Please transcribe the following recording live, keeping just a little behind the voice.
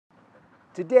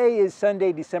Today is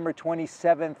Sunday, December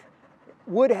 27th.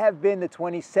 Would have been the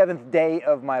 27th day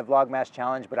of my Vlogmas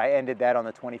challenge, but I ended that on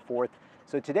the 24th.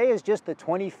 So today is just the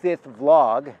 25th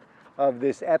vlog of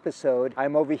this episode.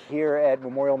 I'm over here at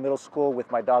Memorial Middle School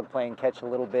with my dog playing catch a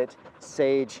little bit,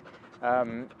 Sage.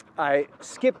 I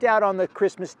skipped out on the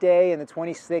Christmas day and the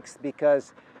 26th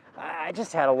because I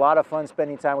just had a lot of fun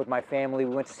spending time with my family.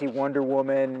 We went to see Wonder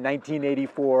Woman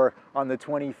 1984 on the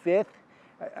 25th,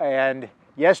 and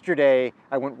yesterday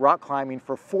I went rock climbing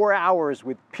for 4 hours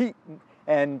with Pete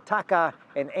and Taka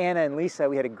and Anna and Lisa.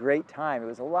 We had a great time. It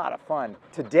was a lot of fun.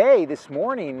 Today, this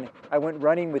morning, I went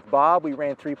running with Bob. We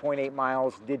ran 3.8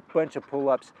 miles, did a bunch of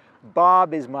pull-ups.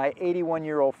 Bob is my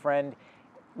 81-year-old friend,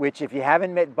 which if you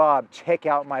haven't met Bob, check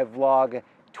out my vlog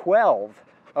 12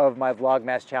 of my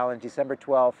Vlogmas challenge, December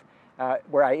 12th,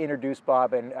 where I introduced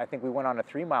Bob, and I think we went on a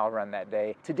 3-mile run that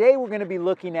day. Today, we're gonna be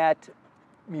looking at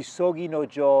Misogi no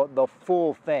Jo, the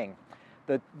full thing.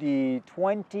 The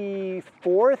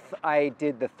 24th, I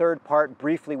did the third part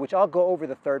briefly, which I'll go over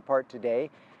the third part today.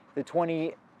 The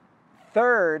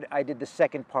 23rd, I did the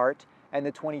second part, and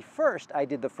the 21st, I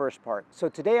did the first part. So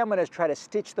today I'm gonna try to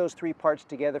stitch those 3 parts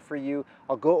together for you.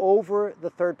 I'll go over the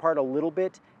third part a little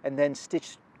bit and then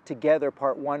stitch together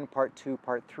part 1, part 2,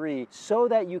 part 3, so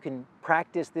that you can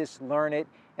practice this, learn it,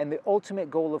 and the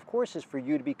ultimate goal, of course, is for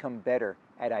you to become better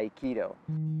at Aikido.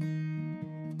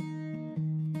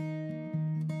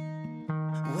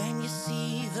 When you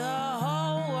see the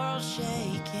whole world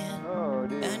shaking, oh,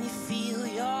 and you feel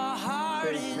your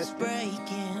heart is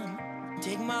breaking,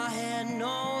 take my hand,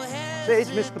 no hesitating.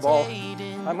 Sage missed the ball.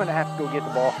 I'm gonna have to go get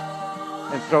the ball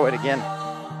and throw it again.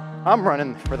 I'm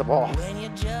running for the ball. When you're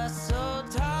just so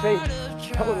Sage tired of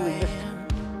totally missed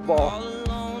trying, the ball. all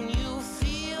alone you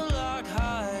feel like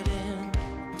hiding.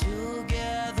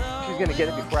 Together She's gonna get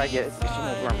it before I get it, because she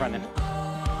knows where I'm running.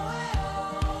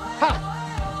 Ha!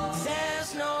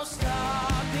 there's no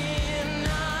stopping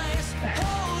us.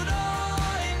 Hold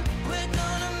on, we're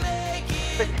gonna make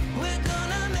it. We're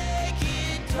gonna make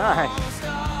it. Nice. Don't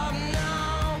stop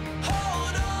now.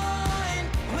 Hold on,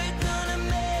 we're gonna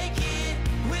make it.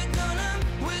 We're gonna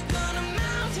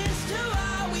mountains to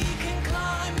how we can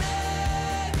climb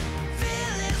it.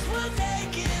 Feel this, we're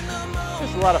taking the moment.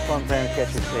 It's a lot of fun playing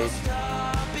catch with Sage.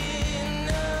 Stopping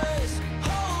us.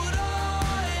 Hold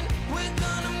on, we're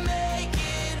gonna make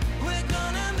it. We're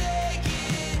gonna make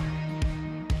it.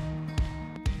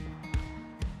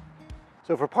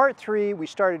 So for part 3, we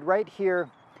started right here.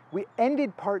 We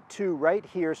ended part 2 right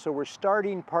here, so we're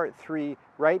starting part 3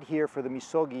 right here for the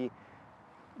Misogi.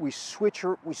 We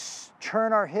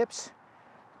turn our hips,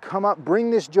 come up, bring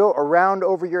this Jo around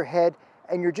over your head,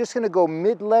 and you're just gonna go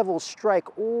mid-level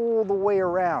strike all the way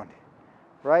around,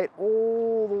 right?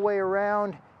 All the way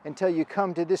around until you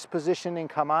come to this position in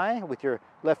Kamae with your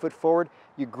left foot forward.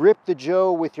 You grip the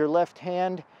Jo with your left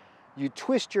hand, you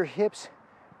twist your hips,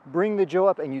 bring the Jo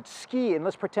up, and you ski, and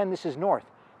let's pretend this is north.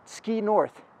 Ski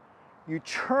north. You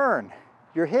turn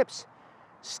your hips,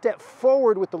 step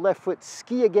forward with the left foot,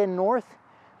 ski again north,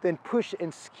 then push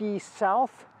and ski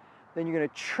south. Then you're gonna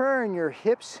turn your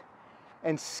hips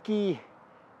and ski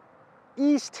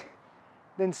east,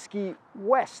 then ski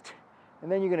west.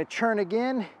 And then you're gonna turn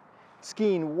again,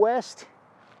 skiing west,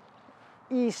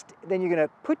 east. Then you're gonna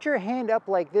put your hand up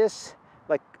like this,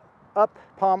 like up,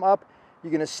 palm up.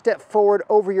 You're gonna step forward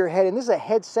over your head, and this is a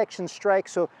head section strike,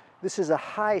 so this is a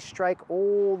high strike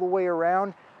all the way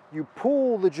around. You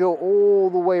pull the Jo all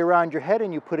the way around your head,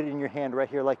 and you put it in your hand right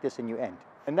here like this, and you end.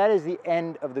 And that is the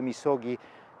end of the Misogi.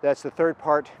 That's the third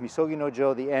part, Misogi no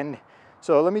Jo, the end.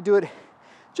 So let me do it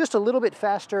just a little bit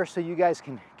faster so you guys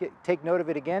can take note of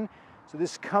it again. So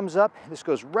this comes up, this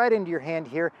goes right into your hand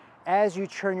here. As you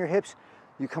turn your hips,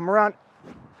 you come around,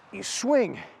 you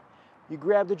swing, you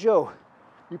grab the Jo,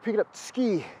 you pick it up,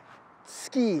 ski,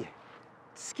 ski,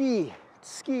 ski,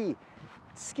 ski,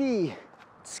 ski,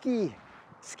 ski,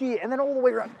 ski, and then all the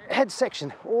way around, head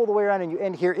section, all the way around, and you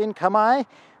end here in Kamae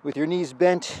with your knees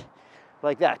bent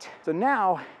like that. So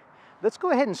now, let's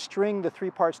go ahead and string the 3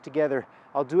 parts together.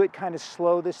 I'll do it kind of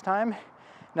slow this time.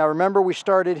 Now remember, we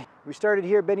started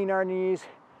here, bending our knees,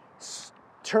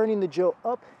 turning the Jo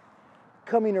up,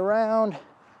 coming around,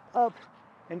 up,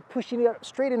 and pushing it up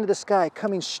straight into the sky,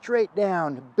 coming straight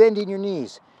down, bending your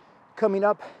knees, coming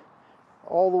up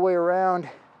all the way around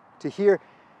to here.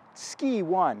 Ski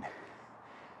 1,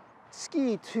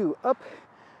 ski 2, up,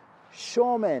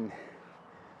 shomen,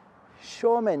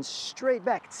 shomen, straight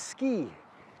back, ski,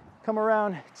 come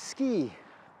around, ski,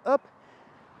 up,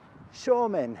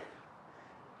 shomen,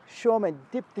 shomen,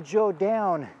 dip the Jo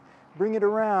down, bring it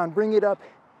around, bring it up,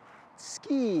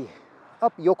 ski,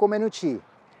 up, yokomenuchi,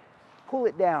 pull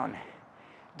it down,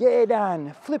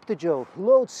 Gedan, flip the jo,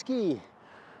 load ski,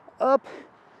 up,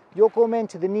 yoko men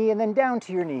to the knee and then down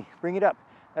to your knee. Bring it up.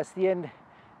 That's the end.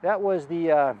 That was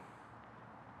the, I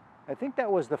think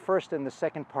that was the first and the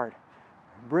second part.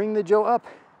 Bring the jo up,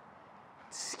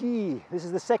 ski. This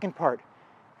is the second part.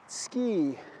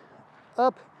 Ski,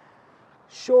 up,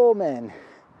 shomen,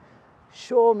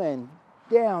 shomen,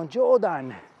 down,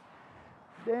 jodan,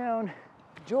 down,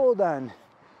 jodan,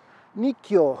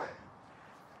 nikyo,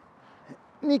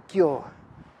 nikyo.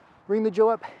 Bring the jo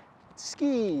up,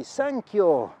 ski,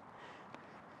 sankyo,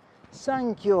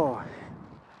 sankyo.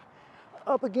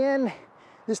 Up again,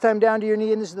 this time down to your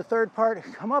knee, and this is the third part.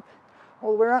 Come up,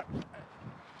 all the way around,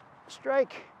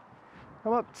 strike,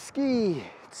 come up, ski,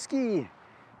 ski,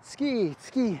 ski,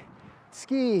 ski,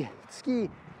 ski, ski,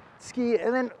 ski,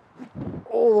 and then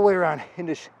all the way around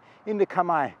into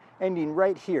kamae, ending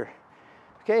right here.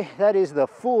 Okay, that is the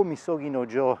full Misogi no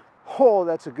Jo. Oh,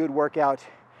 that's a good workout.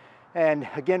 And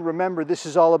again, remember, this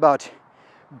is all about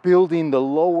building the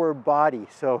lower body.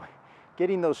 So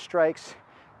getting those strikes,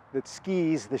 the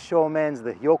skis, the shomens,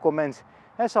 the yokomens,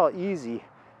 that's all easy.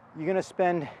 You're gonna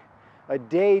spend a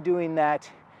day doing that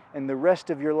and the rest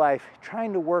of your life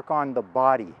trying to work on the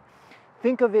body.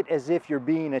 Think of it as if you're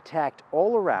being attacked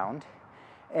all around,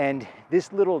 and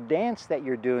this little dance that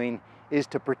you're doing is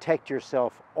to protect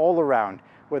yourself all around,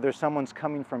 whether someone's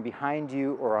coming from behind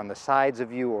you or on the sides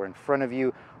of you or in front of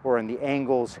you or in the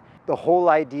angles. The whole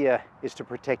idea is to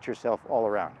protect yourself all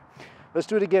around. Let's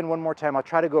do it again one more time. I'll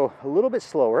try to go a little bit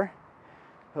slower.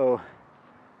 So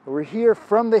we're here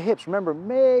from the hips. Remember,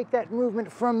 make that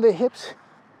movement from the hips.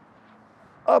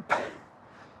 Up,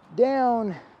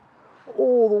 down,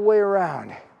 all the way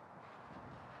around.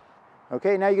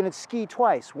 Okay, now you're gonna ski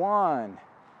twice. 1,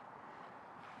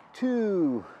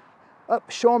 2, up,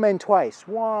 shomen twice.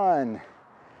 1,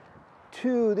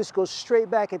 2, this goes straight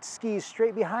back, it skis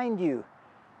straight behind you.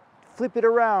 Flip it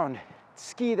around,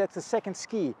 ski, that's the second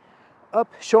ski. Up,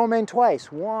 shomen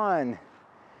twice. 1,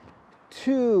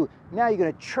 2, now you're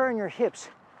gonna churn your hips.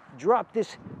 Drop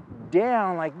this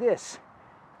down like this.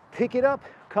 Pick it up,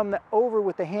 come over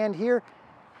with the hand here,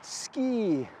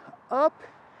 ski, up,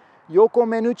 yoko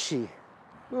menuchi,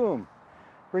 boom,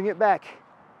 bring it back,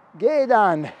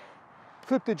 gedan,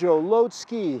 flip the jo, load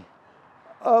ski,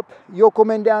 up, yoko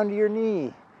men down to your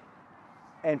knee,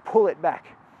 and pull it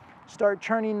back. Start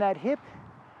churning that hip,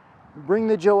 bring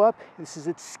the jo up, this is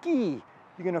it, ski,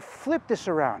 you're gonna flip this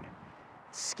around,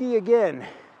 ski again,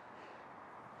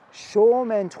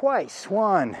 shomen twice,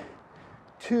 1,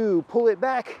 2, pull it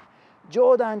back,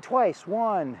 jodan twice,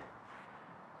 1,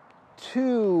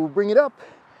 2, bring it up,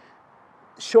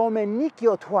 shomen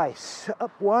nikyo twice,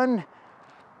 up 1,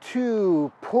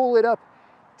 2, pull it up,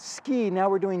 ski, now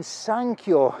we're doing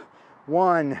sankyo,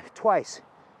 1, twice,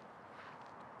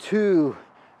 2,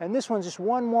 and this one's just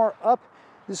one more up,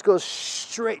 this goes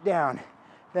straight down.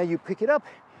 Now you pick it up,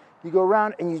 you go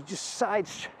around and you just side,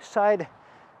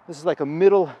 this is like a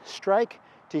middle strike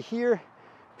to here,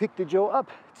 pick the jo up,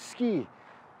 ski,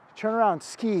 turn around,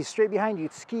 ski, straight behind you,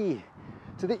 ski,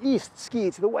 to the east, ski,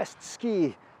 to the west,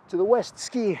 ski, to the west,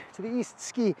 ski, to the east,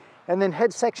 ski, and then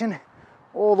head section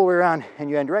all the way around, and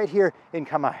you end right here in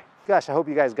kamae. Gosh, I hope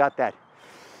you guys got that.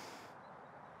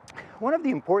 One of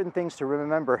the important things to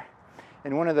remember,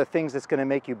 and one of the things that's gonna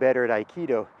make you better at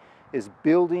Aikido, is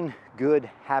building good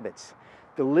habits.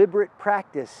 Deliberate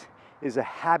practice is a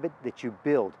habit that you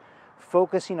build.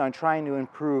 Focusing on trying to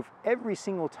improve every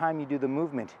single time you do the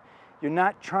movement. You're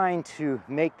not trying to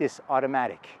make this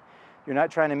automatic. You're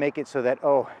not trying to make it so that,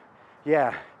 oh,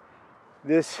 yeah,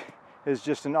 this is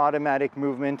just an automatic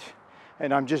movement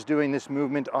and I'm just doing this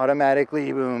movement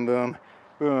automatically, boom, boom,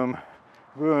 boom,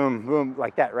 boom, boom,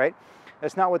 like that, right?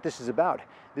 That's not what this is about.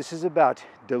 This is about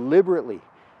deliberately,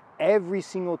 every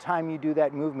single time you do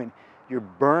that movement, you're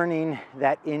burning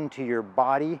that into your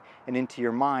body and into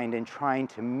your mind and trying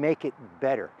to make it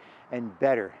better and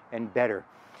better and better.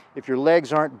 If your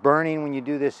legs aren't burning when you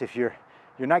do this, if you're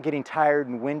not getting tired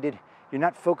and winded, you're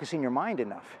not focusing your mind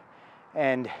enough.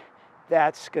 And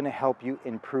that's gonna help you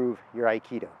improve your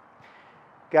Aikido.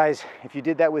 Guys, if you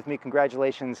did that with me,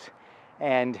 congratulations.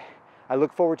 And I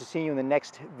look forward to seeing you in the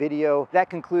next video. That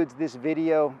concludes this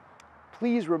video.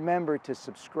 Please remember to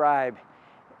subscribe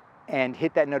and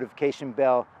hit that notification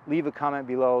bell. Leave a comment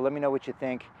below. Let me know what you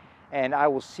think. And I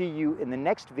will see you in the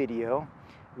next video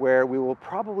where we will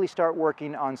probably start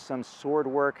working on some sword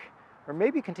work or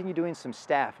maybe continue doing some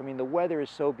staff. I mean, the weather is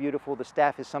so beautiful. The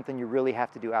staff is something you really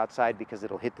have to do outside because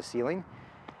it'll hit the ceiling.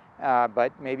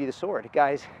 But maybe the sword.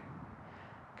 Guys,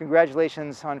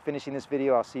 congratulations on finishing this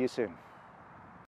video. I'll see you soon.